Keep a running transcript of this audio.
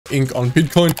Ink on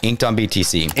Bitcoin. Inked on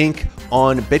BTC. Ink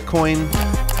on Bitcoin.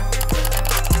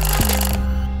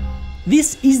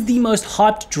 This is the most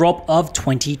hyped drop of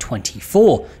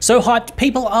 2024. So hyped,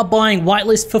 people are buying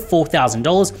whitelist for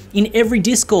 $4,000. In every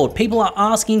Discord, people are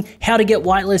asking how to get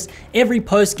whitelist. Every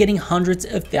post getting hundreds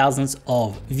of thousands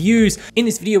of views. In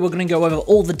this video, we're going to go over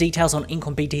all the details on Ink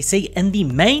on BTC, and the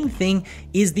main thing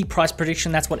is the price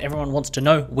prediction. That's what everyone wants to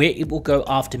know, where it will go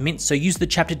after mint. So use the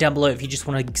chapter down below if you just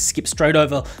want to skip straight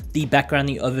over the background,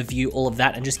 the overview, all of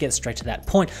that, and just get straight to that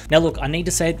point. Now look, I need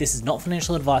to say this is not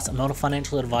financial advice. I'm not a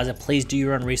financial advisor. Please do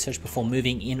your own research before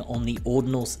moving in on the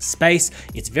ordinals space.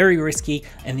 It's very risky,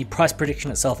 and the price prediction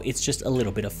itself, it's just a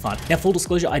little bit of fun. Now, full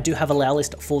disclosure, I do have a allow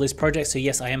list for this project, so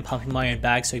yes, I am pumping my own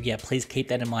bag, so yeah, please keep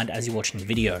that in mind as you're watching the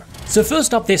video. So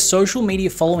first up, their social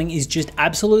media following is just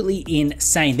absolutely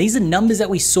insane. These are numbers that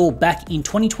we saw back in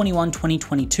 2021,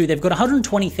 2022. They've got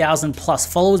 120,000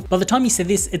 plus followers. By the time you see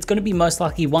this, it's going to be most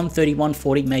likely 130,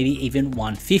 140, maybe even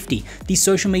 150. The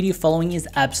social media following is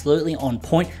absolutely on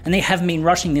point, and they haven't been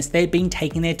rushing this. They've been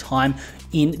taking their time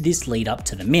in this lead up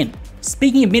to the mint.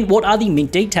 Speaking of mint, what are the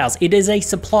mint details? It is a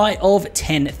supply of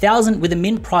 10,000 with a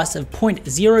mint price of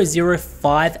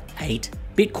 0.0058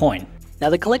 Bitcoin.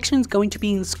 Now the collection is going to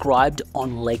be inscribed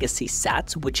on Legacy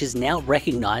Sats, which is now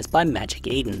recognized by Magic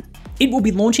Eden. It will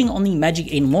be launching on the Magic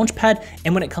Eden launchpad,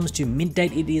 and when it comes to mint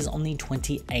date, it is on the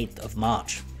 28th of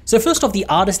March. So first off, the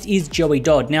artist is Joey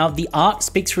Dodd. Now the art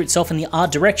speaks for itself and the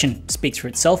art direction speaks for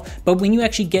itself, but when you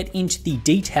actually get into the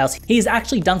details, he has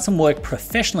actually done some work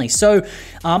professionally. So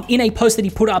in a post that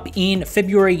he put up in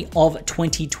February of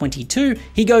 2022,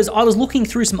 he goes, I was looking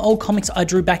through some old comics I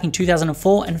drew back in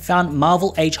 2004 and found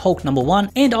Marvel Age Hulk #1,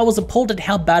 and I was appalled at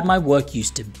how bad my work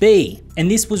used to be.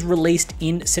 And this was released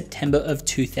in September of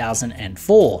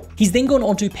 2004. He's then gone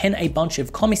on to pen a bunch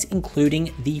of comics,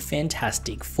 including the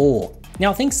Fantastic Four. Now,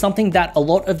 I think something that a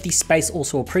lot of the space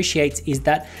also appreciates is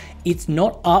that it's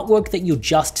not artwork that you're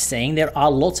just seeing. There are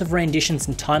lots of renditions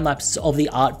and time lapses of the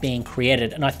art being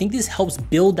created. And I think this helps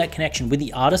build that connection with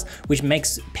the artist, which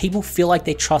makes people feel like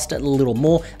they trust it a little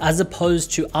more, as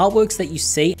opposed to artworks that you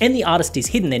see and the artist is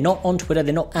hidden. They're not on Twitter,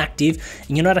 they're not active,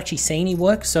 and you're not actually seeing any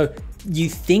work. So you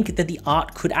think that the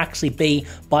art could actually be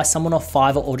by someone off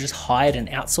Fiverr or just hired and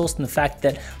outsourced, and the fact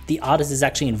that the artist is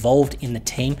actually involved in the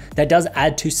team, that does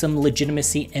add to some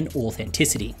legitimacy and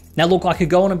authenticity. Now look, I could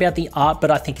go on about the art,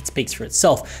 but I think it speaks for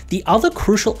itself. The other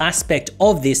crucial aspect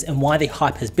of this and why the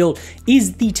hype has built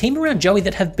is the team around Joey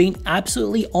that have been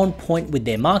absolutely on point with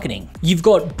their marketing. You've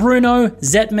got Bruno,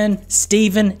 Zetman,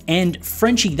 Steven, and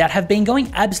Frenchie that have been going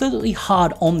absolutely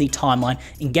hard on the timeline,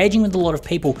 engaging with a lot of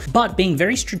people, but being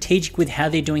very strategic with how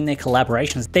they're doing their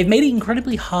collaborations. They've made it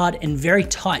incredibly hard and very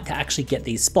tight to actually get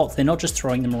these spots. They're not just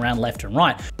throwing them around left and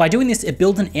right. By doing this, it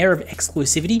builds an air of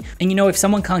exclusivity, and you know, if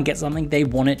someone can't get something, they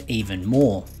want it even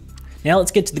more. Now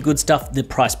let's get to the good stuff, the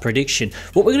price prediction.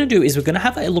 What we're going to do is we're going to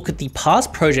have a look at the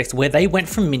past projects where they went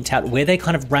from mint out, where they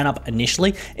kind of ran up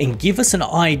initially, and give us an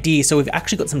idea. So we've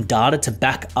actually got some data to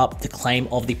back up the claim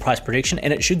of the price prediction,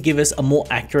 and it should give us a more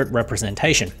accurate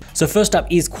representation. So first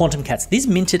up is Quantum Cats. This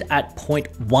minted at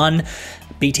 0.1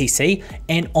 BTC,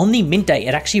 and on the mint day,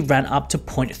 it actually ran up to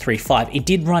 0.35. It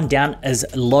did run down as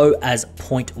low as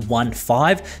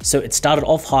 0.15. So it started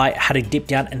off high, had a dip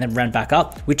down, and then ran back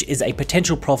up, which is a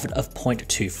potential profit of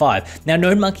 0.25. Now,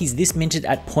 Node Monkeys, this minted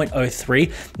at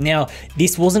 0.03. Now,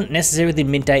 this wasn't necessarily the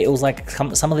mint day. It was like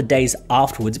some of the days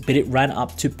afterwards, but it ran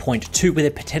up to 0.2 with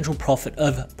a potential profit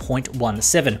of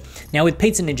 0.17. Now, with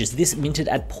Pizza Ninjas, this minted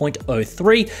at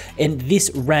 0.03, and this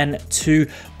ran to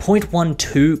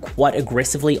 0.12 quite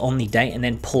aggressively on the day and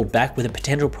then pulled back with a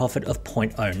potential profit of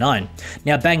 0.09.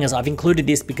 Now, bangers, I've included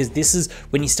this because this is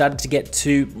when you started to get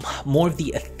to more of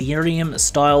the Ethereum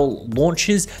style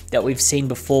launches that we've seen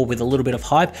before with a little bit of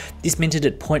hype. This minted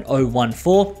at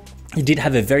 0.014. It did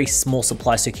have a very small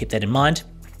supply, so keep that in mind.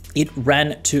 It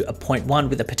ran to a 0.1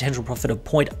 with a potential profit of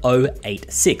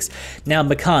 0.086. Now,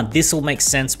 Macan, this will make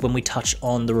sense when we touch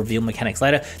on the reveal mechanics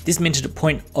later. This minted at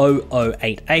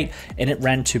 0.0088 and it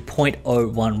ran to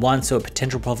 0.011, so a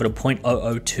potential profit of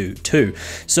 0.0022.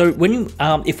 So when you,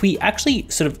 if we actually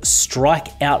sort of strike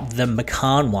out the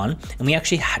Macan one and we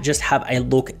actually just have a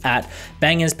look at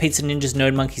Bangers, Pizza Ninjas,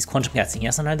 Node Monkeys, Quantum Cats, and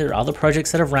yes, I know there are other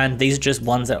projects that have ran. These are just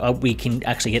ones that we can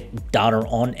actually get data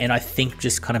on, and I think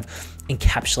just kind of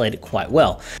encapsulate it quite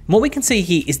well. And what we can see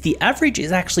here is the average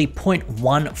is actually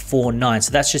 0.149.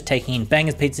 So that's just taking in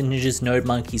Bangers, Pizza Ninjas, Node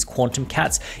Monkeys, Quantum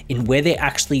Cats, in where they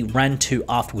actually ran to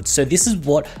afterwards. So this is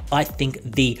what I think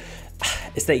the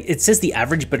it says the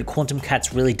average, but Quantum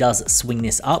Cats really does swing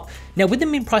this up. Now with the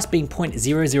mint price being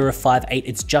 0.0058,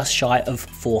 it's just shy of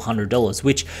 $400,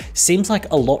 which seems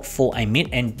like a lot for a mint,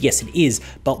 and yes it is,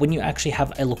 but when you actually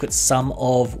have a look at some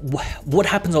of what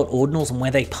happens on ordinals and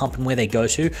where they pump and where they go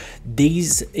to,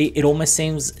 it almost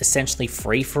seems essentially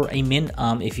free for a mint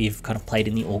if you've kind of played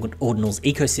in the ordinals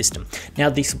ecosystem. Now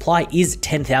the supply is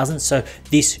 10,000, so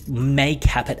this may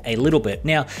cap it a little bit.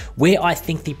 Now where I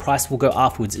think the price will go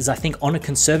afterwards is, I think on a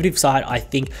conservative side, I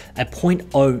think a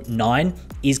 0.09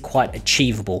 is quite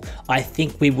achievable. I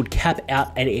think we would cap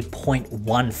out at a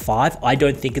 0.15. I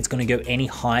don't think it's going to go any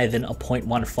higher than a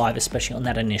 0.15, especially on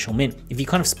that initial mint. If you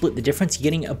kind of split the difference, you're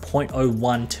getting a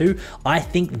 0.012. I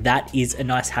think that is a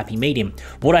nice happy medium.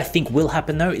 What I think will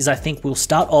happen though is I think we'll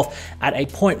start off at a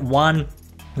 0.1,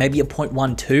 maybe a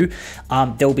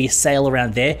 0.12. There will be a sale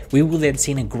around there. We will then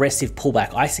see an aggressive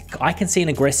pullback. I can see an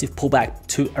aggressive pullback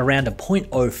to around a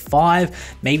 0.05,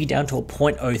 maybe down to a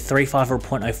 0.035 or a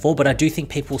 0.04, but I do think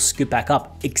people will scoop back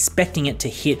up, expecting it to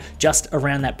hit just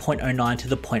around that 0.09 to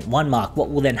the 0.1 mark.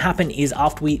 What will then happen is,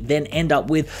 after we then end up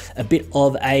with a bit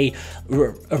of a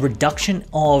reduction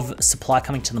of supply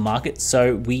coming to the market,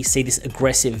 so we see this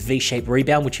aggressive V-shaped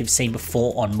rebound, which we've seen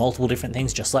before on multiple different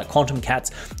things, just like Quantum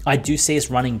Cats, I do see us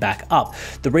running back up.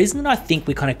 The reason that I think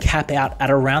we kind of cap out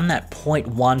at around that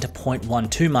 0.1 to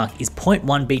 0.12 mark is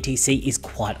 0.1 BTC is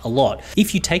quite a lot.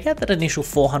 If you take out that initial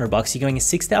 $400, you're going a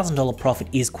 $6,000 profit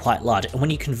is quite large. And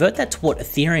when you convert that to what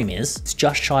Ethereum is, it's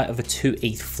just shy of a 2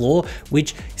 ETH floor,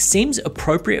 which seems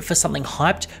appropriate for something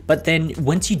hyped. But then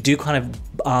once you do kind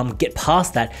of get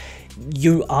past that,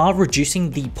 you are reducing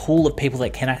the pool of people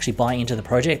that can actually buy into the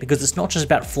project, because it's not just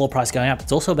about floor price going up,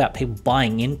 it's also about people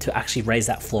buying in to actually raise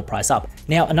that floor price up.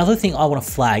 Now, another thing I want to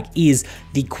flag is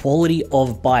the quality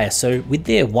of buyers. So with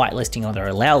their whitelisting or their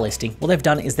allow listing, what they've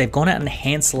done is they've gone out and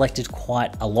hand selected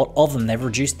quite a lot of them. They've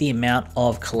reduced the amount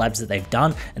of collabs that they've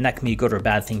done, and that can be a good or a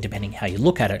bad thing depending how you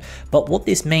look at it. But what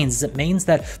this means is it means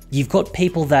that you've got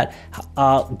people that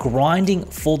are grinding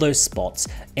for those spots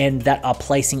and that are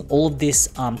placing all of this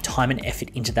time and effort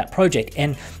into that project.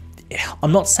 And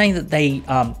I'm not saying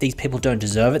that these people don't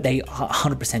deserve it. They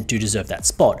 100% do deserve that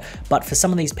spot. But for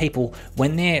some of these people,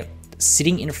 when they're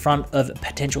sitting in front of a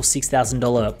potential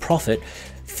 $6,000 profit,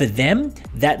 for them,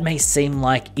 that may seem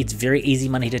like it's very easy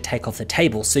money to take off the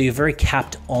table. So you're very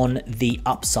capped on the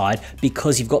upside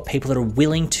because you've got people that are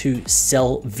willing to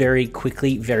sell very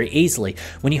quickly, very easily.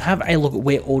 When you have a look at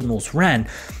where ordinals ran,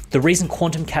 the reason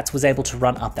Quantum Cats was able to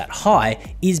run up that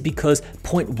high is because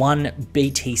 0.1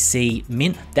 BTC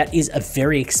mint, that is a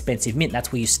very expensive mint.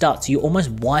 That's where you start. So you almost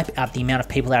wipe out the amount of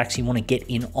people that actually want to get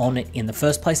in on it in the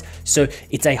first place. So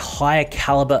it's a higher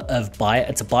caliber of buyer.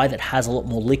 It's a buyer that has a lot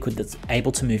more liquid that's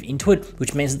able to move into it,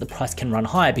 which means that the price can run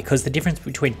higher, because the difference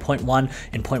between 0.1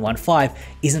 and 0.15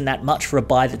 isn't that much for a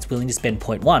buyer that's willing to spend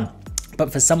 0.1.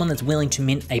 But for someone that's willing to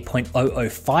mint a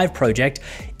 0.005 project,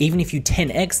 even if you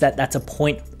 10x that, that's a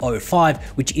 0.05,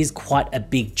 which is quite a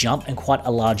big jump and quite a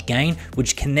large gain,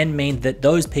 which can then mean that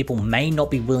those people may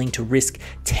not be willing to risk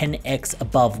 10x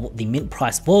above what the mint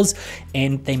price was.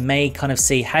 And they may kind of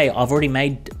see, hey, I've already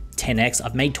made 10x,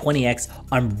 I've made 20x,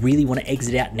 I really want to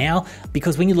exit out now.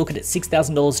 Because when you look at it,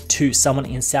 $6,000 to someone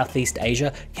in Southeast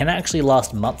Asia can actually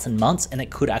last months and months, and it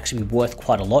could actually be worth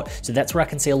quite a lot. So that's where I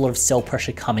can see a lot of sell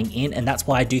pressure coming in, and that's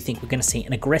why I do think we're going to see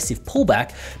an aggressive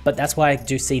pullback, but that's why I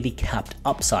do see the capped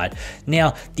upside.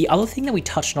 Now, the other thing that we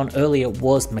touched on earlier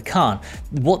was Macan.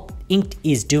 What Inked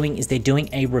is doing is they're doing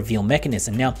a reveal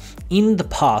mechanism. Now, in the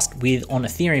past on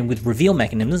Ethereum with reveal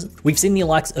mechanisms, we've seen the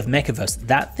likes of Mechaverse.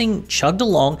 That thing chugged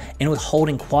along and was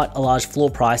holding quite a large floor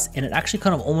price, and it actually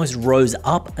kind of almost rose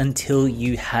up until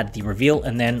you had the reveal,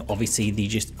 and then obviously the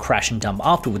just crash and dump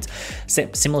afterwards.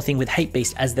 Similar thing with Hate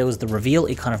Beast, as there was the reveal,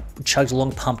 it kind of chugged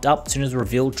along, pumped up, as soon as the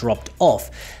reveal dropped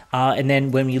off. And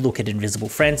then when you look at Invisible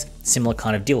Friends, similar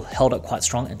kind of deal, held up quite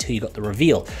strong until you got the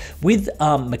reveal. With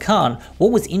Macan,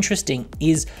 what was interesting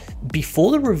is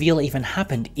before the reveal even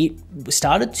happened, it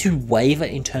started to waver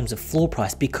in terms of floor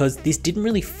price, because this didn't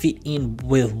really fit in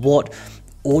with what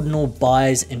ordinal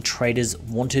buyers and traders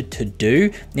wanted to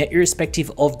do. Now,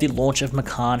 irrespective of the launch of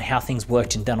Macan, how things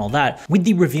worked and done all that, with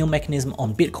the reveal mechanism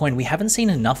on Bitcoin, we haven't seen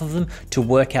enough of them to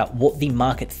work out what the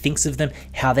market thinks of them,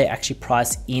 how they actually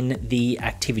price in the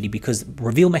activity, because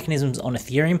reveal mechanisms on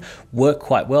Ethereum work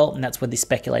quite well, and that's where the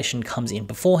speculation comes in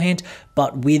beforehand.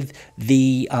 But with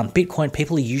the Bitcoin,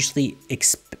 people are usually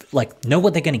know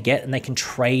what they're going to get, and they can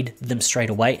trade them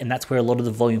straight away, and that's where a lot of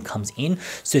the volume comes in.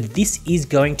 So this is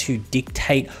going to dictate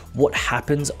dictate what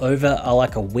happens over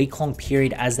like a week-long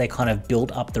period as they kind of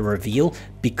build up the reveal,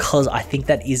 because I think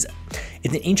that it's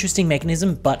an interesting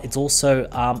mechanism, but it's also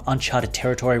uncharted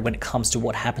territory when it comes to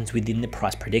what happens within the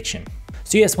price prediction.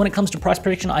 So yes, when it comes to price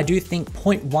prediction, I do think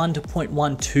 0.1 to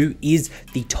 0.12 is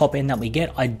the top end that we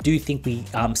get. I do think we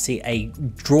see a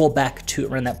drawback to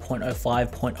around that 0.05,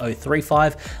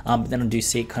 0.035, but then I do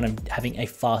see it kind of having a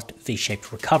fast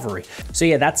V-shaped recovery. So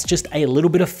yeah, that's just a little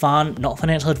bit of fun, not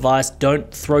financial advice. Don't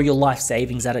throw your life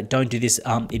savings at it. Don't do this.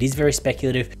 It is very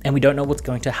speculative and we don't know what's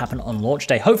going to happen on launch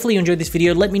day. Hopefully you enjoyed this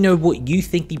video. Let me know what you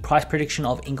think the price prediction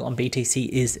of Inc on BTC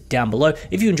is down below.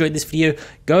 If you enjoyed this video,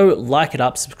 go like it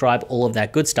up, subscribe, all of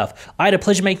that good stuff. I had a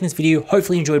pleasure making this video.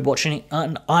 Hopefully you enjoyed watching it,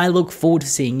 and I look forward to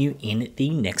seeing you in the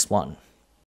next one.